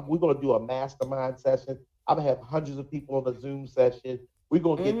what's going on. We're going to do a mastermind session. I'm going to have hundreds of people on the Zoom session. We're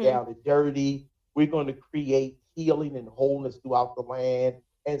going to get down and dirty. We're going to create healing and wholeness throughout the land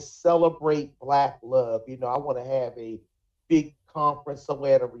and celebrate Black love. You know, I want to have a big conference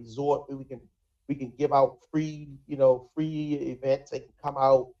somewhere at a resort where we can give out free events. They can come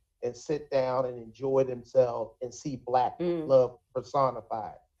out and sit down and enjoy themselves and see Black love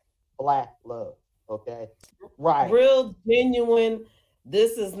personified. Black love. Okay. Right. Real genuine.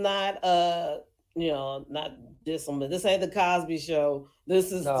 This is not not this one, but this ain't the Cosby Show.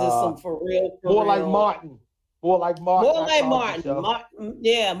 This is just some for real. More like Martin. More like Martin. More like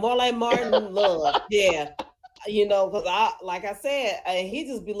Martin. More like Martin love. Yeah. You know, because like I said, he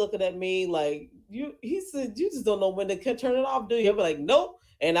just be looking at me like, he said, you just don't know when to turn it off, do you? He'll be like, nope.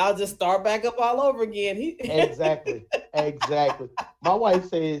 And I'll just start back up all over again. Exactly. My wife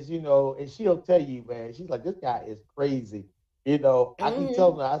says, you know, and she'll tell you, man, she's like, this guy is crazy. You know, I keep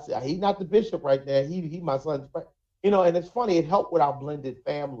telling her, I said, he's not the bishop right now. He my son's friend. You know, and it's funny, it helped with our blended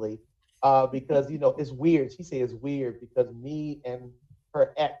family because it's weird. She said it's weird because me and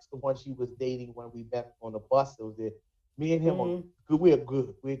her ex, the one she was dating when we met on the bus, it was it. Me and him are Mm-hmm. good. We're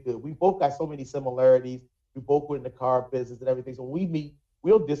good. We're good. We both got so many similarities. We both were in the car business and everything. So when we meet,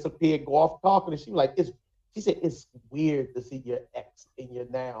 we'll disappear, go off talking, and she like it's. She said it's weird to see your ex in your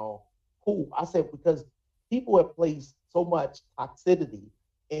now. Who I said because people have placed so much toxicity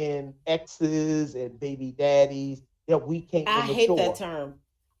in exes and baby daddies that we can't I hate that mature. term.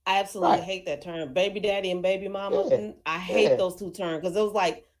 I absolutely Right. hate that term. Baby daddy and baby mama. Yeah. I hate Yeah. those two terms because it was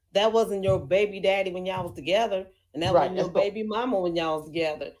like that wasn't your baby daddy when y'all was together, and that Right. wasn't your That's no baby mama when y'all was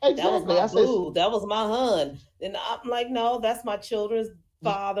together. That was exactly. my I said boo. That was my hun. And I'm like, no, that's my children's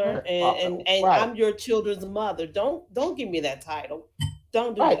father, right. and Right. I'm your children's mother. Don't give me that title.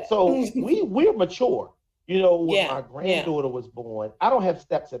 Don't do Right. that. So we're mature. When Yeah, my yeah. granddaughter was born, I don't have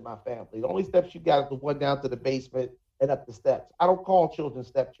steps in my family. The only steps you got is the one down to the basement and up the steps. I don't call children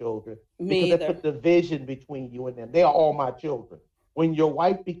stepchildren because Me they either. put division between you and them. They are all my children. When your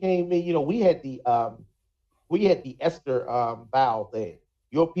wife became me, we had the Esther vow thing.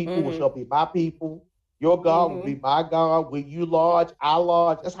 Your people Mm-hmm. shall be my people. Your God will be Mm-hmm. my God. When you lodge, I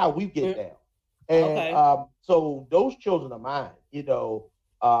lodge. That's how we get Mm. down. And Okay. so those children are mine.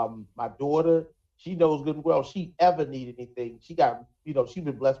 My daughter, she knows good and well. She ever needed anything, she's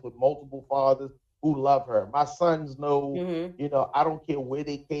been blessed with multiple fathers who love her. My sons know, Mm-hmm. I don't care where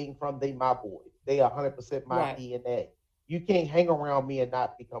they came from. They my boys. They are 100% my Right. DNA. You can't hang around me and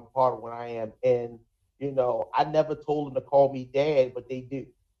not become part of what I am. And I never told them to call me dad, but they do.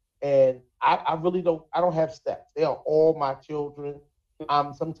 And I really don't. I don't have steps. They are all my children.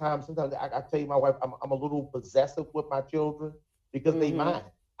 Sometimes I tell you, my wife, I'm a little possessive with my children because they Mm-hmm. mine.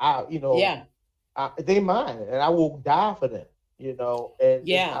 I, you know, Yeah. they mine, and I will die for them. And it's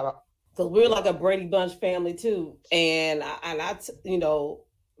Yeah. not a, Because we're you like a know, Brady Bunch family too,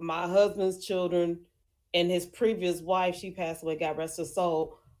 my husband's children and his previous wife, she passed away, God rest her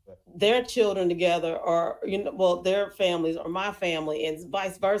soul. Their children together are, well, their families are my family, and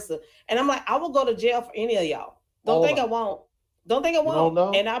vice versa. And I'm like, I will go to jail for any of y'all. Don't all think of I them. won't. Don't think I You don't won't.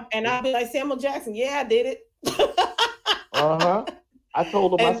 know. And I'll be like Samuel Jackson. Yeah, I did it. Uh-huh. I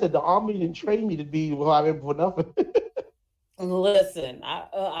told them. I And said the army didn't train me to be who I am for nothing. listen,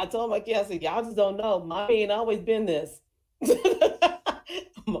 I told my kids, I said, y'all just don't know. Mommy ain't always been this.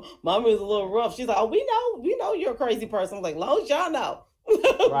 Mommy was a little rough. She's like, oh, we know you're a crazy person. I'm like, long as y'all know.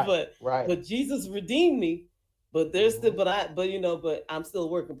 Right. but Right. but Jesus redeemed me. But there's still, Mhm. but I'm still a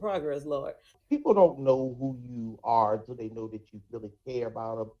work in progress, Lord. People don't know who you are until they know that you really care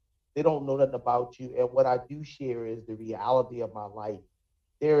about them. They don't know nothing about you. And what I do share is the reality of my life.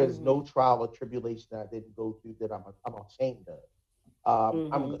 There is no Mm-hmm. trial or tribulation I didn't go through that I'm ashamed of.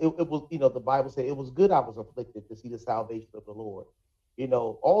 Mm-hmm. It was, the Bible said it was good I was afflicted to see the salvation of the Lord.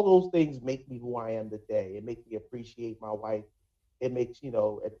 All those things make me who I am today. It makes me appreciate my wife. It makes, at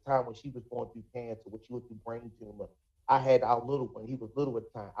the time when she was going through cancer, when she went through brain tumor, I had our little one. He was little at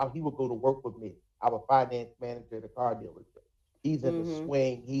the time. He would go to work with me. I was finance manager at a car dealership. He's in the Mm-hmm.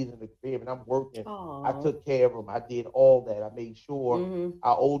 swing. He's in the crib, and I'm working. I Oh. took care of him. I did all that. I made sure Mm-hmm.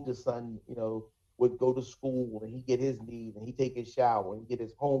 our oldest son, would go to school and he get his needs and he take his shower and he get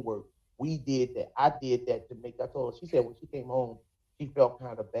his homework. We did that. I did that to make. I told her. She said when she came home, she felt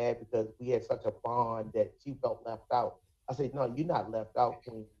kind of bad because we had such a bond that she felt left out. I said, no, you're not left out,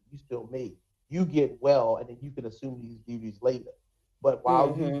 Queen. You still me. You get well, and then you can assume these duties later. But while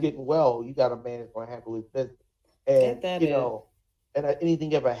you Mm-hmm. getting well, you got a man that's going to handle his business. Ain't And that it?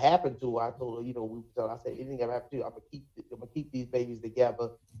 anything ever happened to her, I told her, I said, anything ever happened to her, I'm gonna keep these babies together,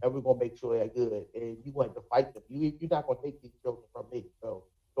 and we're gonna make sure they're good. And you want to fight them. You're not gonna take these children from me. So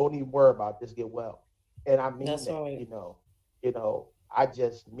don't even worry about it. Just get well. And I mean That's that. right. I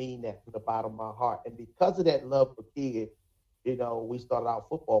just mean that from the bottom of my heart. And because of that love for kids, we started our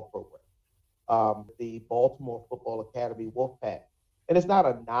football program with the Baltimore Football Academy Wolfpack. And it's not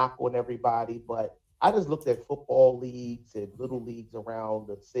a knock on everybody, but I just looked at football leagues and little leagues around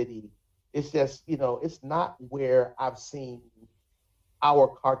the city. It's just, it's not where I've seen our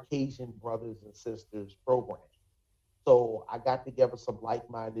Caucasian brothers and sisters program. So I got together some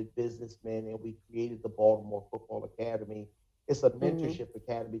like-minded businessmen and we created the Baltimore Football Academy. It's a Mm-hmm. mentorship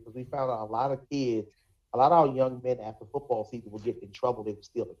academy because we found out a lot of kids, a lot of our young men after football season would get in trouble. They were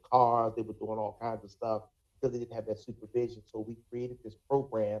stealing cars, they were doing all kinds of stuff because they didn't have that supervision. So we created this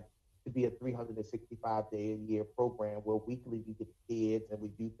program to be a 365-day a year program where weekly we get the kids and we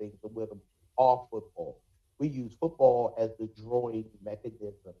do things with them off football. We use football as the drawing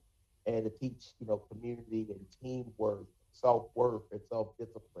mechanism and to teach, community and teamwork, self-worth and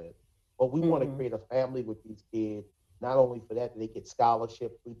self-discipline. But we want to Mm-hmm. create a family with these kids Not only for that, they get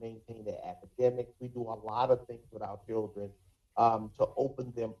scholarships. We maintain their academics. We do a lot of things with our children to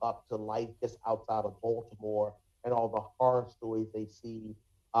open them up to life just outside of Baltimore and all the horror stories they see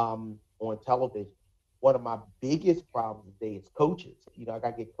on television. One of my biggest problems today is coaches. I got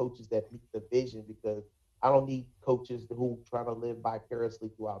to get coaches that meet the vision because I don't need coaches who try to live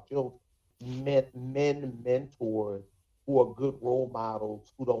vicariously through our children. Mentors who are good role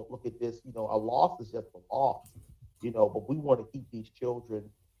models who don't look at this, a loss is just a loss, but we want to keep these children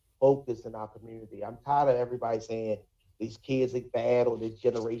focused in our community. I'm tired of everybody saying these kids are bad or this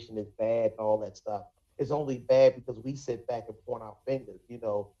generation is bad and all that stuff. It's only bad because we sit back and point our fingers,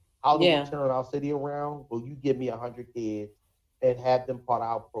 How do we turn our city around? Well, you give me 100 kids and have them part of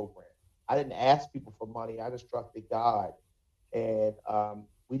our program. I didn't ask people for money. I just trusted God. And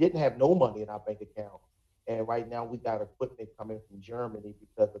we didn't have no money in our bank account. And right now we got equipment coming from Germany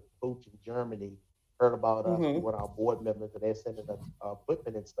because the coach in Germany heard about us, one of our board members, and they're sending us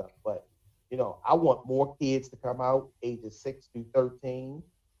equipment and stuff. But, I want more kids to come out ages 6 through 13.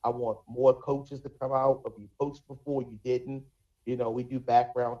 I want more coaches to come out. If you coached before, you didn't. We do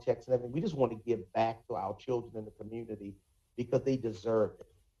background checks and everything. We just want to give back to our children in the community because they deserve it.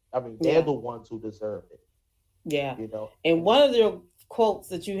 I mean, they're the ones who deserve it. Yeah. And one of the quotes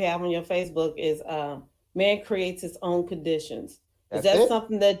that you have on your Facebook is man creates his own conditions. Is that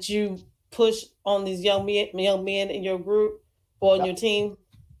something that you push on these young men in your group or on your team?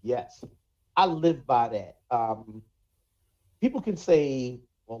 Yes. I live by that. People can say,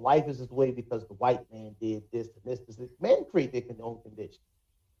 well, life is this way because the white man did this and this. Man create their own conditions.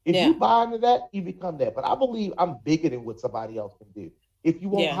 If you buy into that, you become that. But I believe I'm bigger than what somebody else can do. If you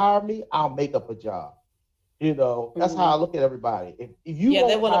won't hire me, I'll make up a job. That's how I look at everybody. If you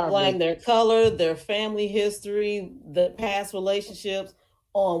they want to blame their color, their family history, the past relationships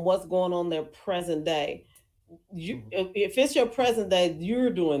on what's going on in their present day. If it's your present day, you're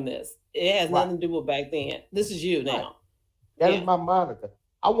doing this. It has nothing to do with back then. This is you now. That is my moniker.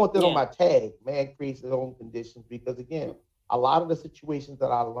 I want that on my tag. Man creates his own conditions because, again, a lot of the situations that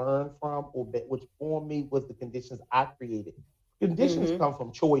I learned from or which formed me was the conditions I created. Conditions come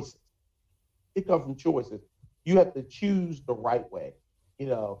from choices. It comes from choices. You have to choose the right way.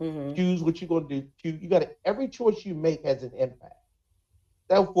 Choose what you're going to do. Every choice you make has an impact.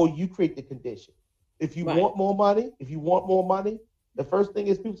 Therefore, you create the condition. If you want more money, the first thing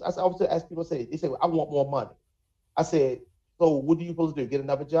is I always ask people, they say, well, I want more money. I said, so what are you supposed to do? Get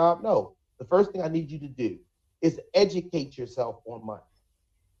another job? No. The first thing I need you to do is educate yourself on money.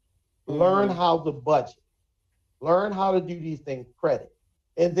 Learn how to budget. Learn how to do these things, credit.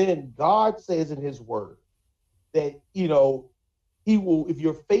 And then God says in his word that, he will, if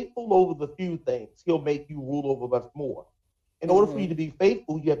you're faithful over the few things, he'll make you rule over much more. In order for you to be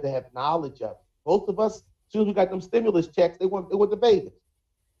faithful, you have to have knowledge of it. Most of us, as soon as we got them stimulus checks, they went to Vegas.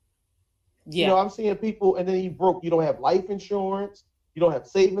 Yeah. I'm seeing people, and then you broke. You don't have life insurance. You don't have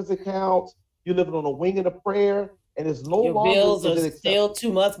savings accounts. You're living on a wing and a prayer, and it's no Your longer. Bills are still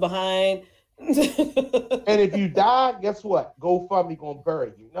 2 months behind. And if you die, guess what? GoFundMe gonna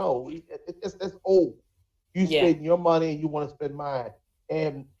bury you. No, it's old. You spend your money, and you want to spend mine.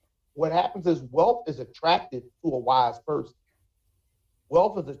 And what happens is wealth is attracted to a wise person.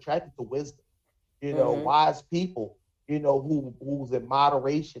 Wealth is attracted to wisdom. Wise people. Who's in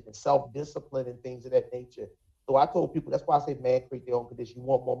moderation and self-discipline and things of that nature. So I told people, that's why I say man create their own condition. You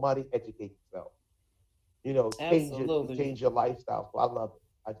want more money, educate yourself. Change your lifestyle. So I love it.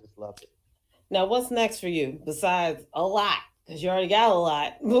 I just love it. Now, what's next for you besides a lot? Because you already got a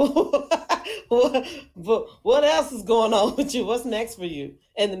lot. But what else is going on with you? What's next for you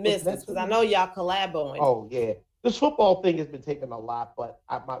in the midst? Because I know y'all collaborating. Oh, yeah. This football thing has been taking a lot, but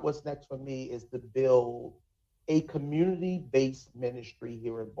what's next for me is to build a community-based ministry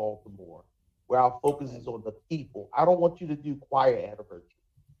here in Baltimore where our focus is on the people. I don't want you to do choir anniversary.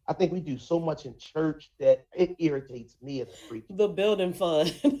 I think we do so much in church that it irritates me as a preacher. The building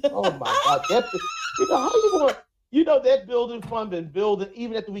fund. Oh my God. How you going that building fund been building,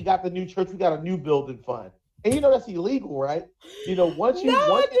 even after we got the new church, we got a new building fund. And that's illegal, right? I didn't know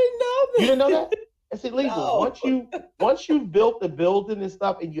that. You didn't know that? It's illegal. No. Once you've built the building and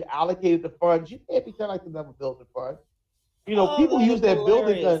stuff and you allocated the funds, you can't be telling like another building fund. People use that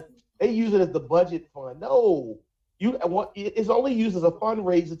building, they use it as the budget fund. No, it's only used as a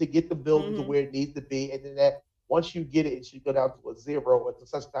fundraiser to get the building to where it needs to be, and then that once you get it, it should go down to a zero until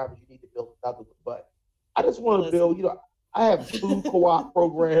such time as you need to build another one. But I just want to build. I have food co-op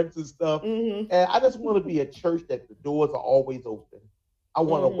programs and stuff, and I just want to be a church that the doors are always open. I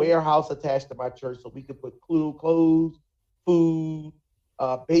want a warehouse attached to my church so we can put clothes, food,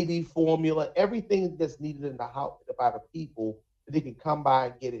 baby formula, everything that's needed in the house by the people, that they can come by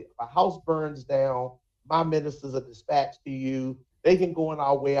and get it. If a house burns down, my ministers are dispatched to you. They can go in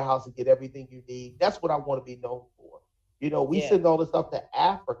our warehouse and get everything you need. That's what I want to be known for. We send all this stuff to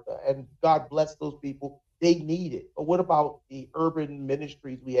Africa, and God bless those people. They need it. But what about the urban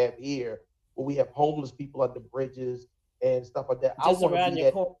ministries we have here, where we have homeless people under bridges and stuff like that? Just I want to around be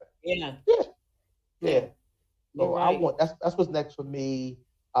your that. corner. Yeah. Yeah. So Right. I want that's what's next for me.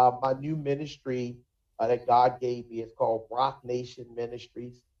 My new ministry that God gave me is called Rock Nation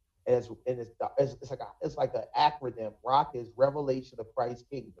Ministries, and it's like an acronym. Rock is Revelation of Christ's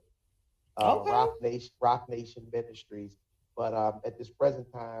Kingdom. Okay. Rock Nation Ministries. But at this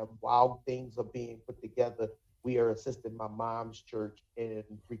present time, while things are being put together, we are assisting my mom's church in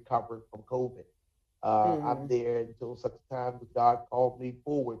recovering from COVID. I'm there until such time as God called me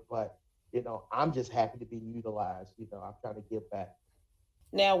forward. But I'm just happy to be utilized. I'm trying to give back.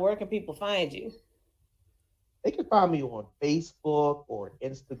 Now, where can people find you? They can find me on Facebook or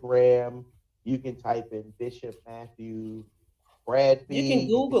Instagram. You can type in Bishop Matthew Bradby. You can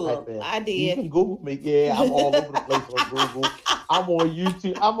Google them. I did. You can Google me. Yeah, I'm all over the place on Google. I'm on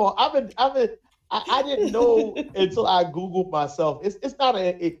YouTube. I didn't know until I Googled myself. It's not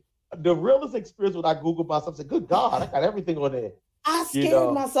the realest experience when I Googled myself. I said, good God, I got everything on there. I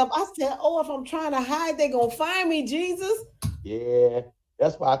scared myself. I said, if I'm trying to hide, they're going to find me, Jesus. Yeah.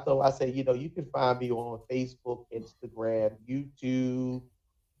 That's why I said, you can find me on Facebook, Instagram, YouTube,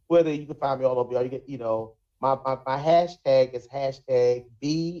 Twitter. You can find me all over. You get, my hashtag is hashtag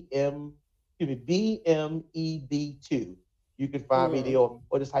BMEB2. You can find me there,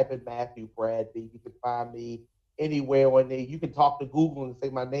 or just type in Matthew Bradby. You can find me anywhere on there. You can talk to Google and say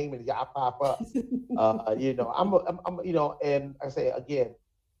my name, and I pop up. And I say again,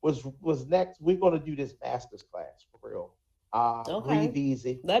 was next. We're gonna do this master's class for real. Okay. Breathe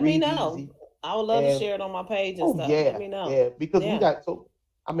easy. Let me know. Easy. I would love to share it on my page and stuff. Yeah, let me know. Yeah, because we got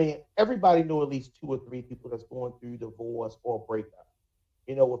everybody know at least 2 or 3 people that's going through divorce or breakup.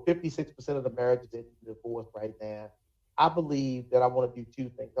 With 56% of the marriages in divorce right now, I believe that I want to do 2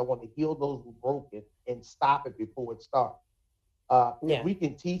 things. I want to heal those who broke it and stop it before it starts. If we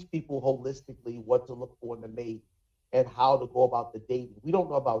can teach people holistically what to look for in the mate and how to go about the dating. We don't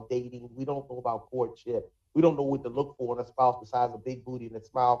know about dating. We don't know about courtship. We don't know what to look for in a spouse besides a big booty and a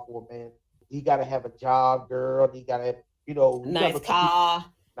smile for a man. He got to have a job, girl. He got to have, nice car.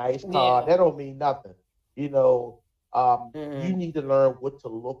 Nice car. That don't mean nothing. You need to learn what to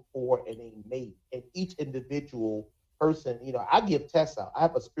look for in a mate. And each individual person, I give tests out. I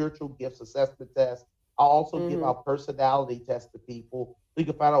have a spiritual gifts assessment test. I also give out personality tests to people so you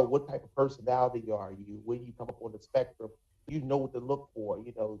can find out what type of personality are you, where you come up on the spectrum. You know what to look for.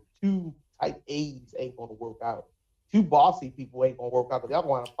 2 type A's ain't gonna work out. 2 bossy people ain't gonna work out because y'all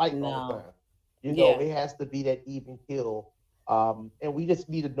want to fight all the time. It has to be that even kill. And we just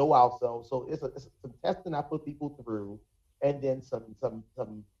need to know ourselves. So it's some testing I put people through, and then some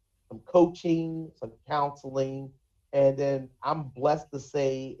coaching, some counseling, and then I'm blessed to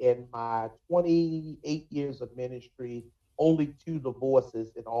say in my 28 years of ministry, only 2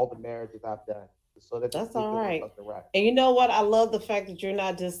 divorces in all the marriages I've done. So that's all right. And you know what? I love the fact that you're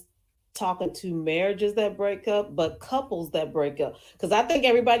not just talking to marriages that break up, but couples that break up. Because I think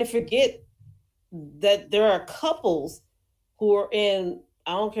everybody forget that there are couples who are in,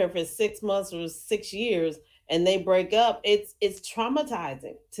 I don't care if it's 6 months or 6 years, and they break up. It's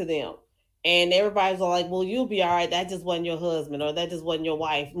traumatizing to them. And everybody's like, well, you'll be all right. That just wasn't your husband, or that just wasn't your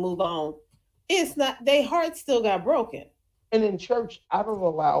wife. Move on. It's not, their heart still got broken. And in church, I don't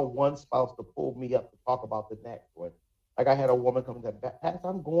allow one spouse to pull me up to talk about the next one. Like I had a woman come and say, Pastor,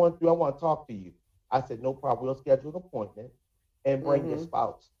 I'm going through, I want to talk to you. I said, no problem. We'll schedule an appointment and bring your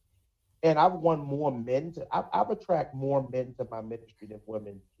spouse. And I've won more men I've attracted more men to my ministry than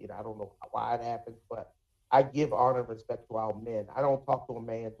women. I don't know why it happens, but I give honor and respect to our men. I don't talk to a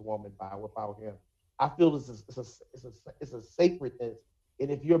man's woman without him. I feel it's a sacredness. And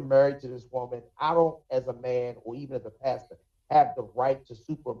if you're married to this woman, I don't, as a man or even as a pastor, have the right to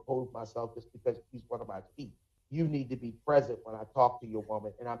superimpose myself just because she's one of my feet. You need to be present when I talk to your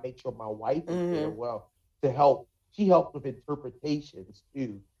woman, and I make sure my wife is there well to help. She helps with interpretations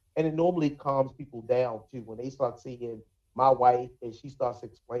too, and it normally calms people down too when they start seeing my wife and she starts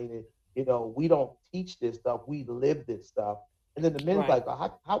explaining. We don't teach this stuff; we live this stuff. And then the men's like,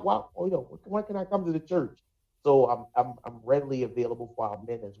 when can I come to the church? So I'm readily available for our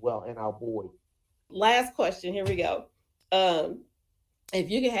men as well and our boys. Last question. Here we go. If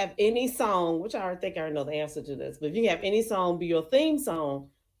you could have any song, which I think I already know the answer to this, but if you could have any song be your theme song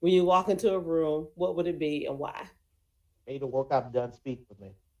when you walk into a room, what would it be and why? Made the work I've done speak for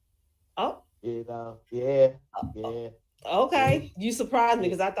me. Oh, You know, yeah, yeah, yeah, okay. You surprised me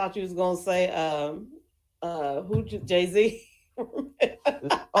yeah. because I thought you was gonna say who Jay-Z.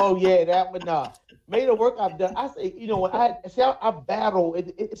 Oh yeah, that one. Made the work I've done. I say, when I battle.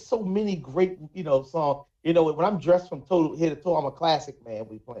 It's so many great, songs. When I'm dressed from total head to toe, I'm a classic man.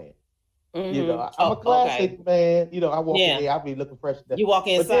 We playing. Mm-hmm. I'm a Oh, okay. classic man. I walk in Yeah. there, I be looking fresh. You walk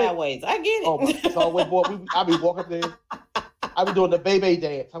in But then, sideways. I get oh my, it. so wait, boy, I be walking there. I be doing the baby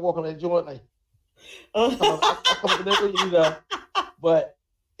dance. I walk on that joint like I come up there, But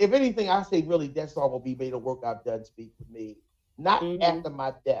if anything, I say really that song will be made the work I've done speak for me. Not Mm-hmm. after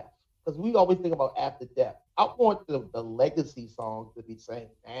my death, because we always think about after death. I want the legacy songs to be sang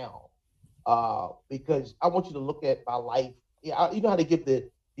now, because I want you to look at my life. Yeah, you know how they give the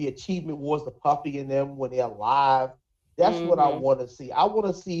achievement awards to Puffy and them when they're alive. That's what I Mm-hmm. want to see. I want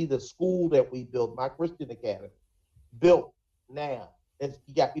to see the school that we built, my Christian Academy, built now. You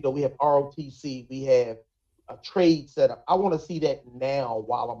got, we have ROTC, we have a trade setup. I want to see that now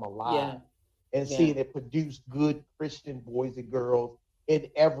while I'm alive Yeah. and Yeah. seeing it produce good Christian boys and girls in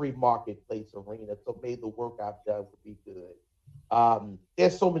every marketplace arena. So may the work I've done would be good.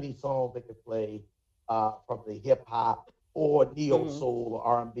 There's so many songs that could play from the hip hop or neo Mm-hmm. soul or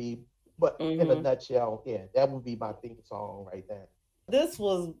R&B. But in a Mm-hmm. nutshell, yeah, that would be my theme song right there. This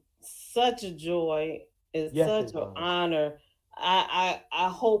was such a joy. It's Yes, such it an was. honor. I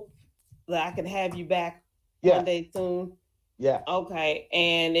hope that I can have you back one Yes, day soon. yes. Okay.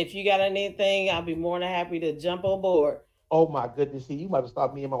 And if you got anything, I'll be more than happy to jump on board. Oh my goodness! See, you might have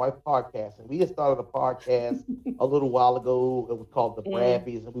started me and my wife podcasting. We just started a podcast a little while ago. It was called the Mm,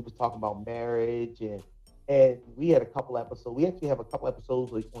 Bradbys, and we was talking about marriage and we had a couple episodes. We actually have a couple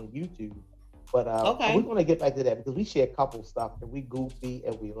episodes on YouTube, but we're okay. going to get back to that because we share a couple stuff and we goofy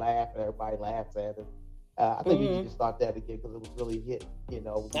and we laugh and everybody laughs at us. I think we need to Hmm. start that again because it was really hit. We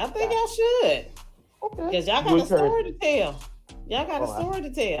I think got y'all should. okay. Because y'all You got a encourage story to me. tell. Y'all got a Oh, story to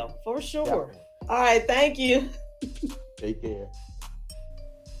tell for sure. definitely. All right. Thank you. Take care.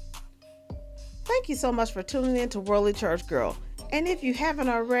 Thank you so much for tuning in to Worldly Church Girl. And if you haven't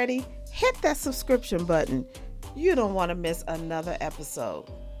already, hit that subscription button. You don't want to miss another episode.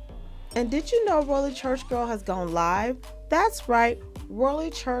 And did you know Worldly Church Girl has gone live? That's right,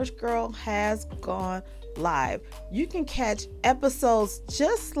 Worldly Church Girl has gone live. You can catch episodes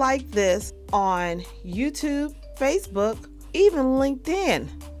just like this on YouTube, Facebook, even LinkedIn.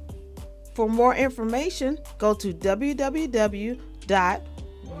 For more information, go to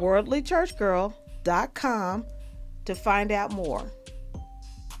www.worldlychurchgirl.com to find out more.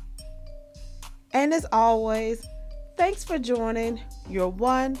 And as always, thanks for joining your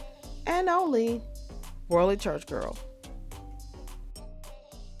one and only Worldly Church Girl.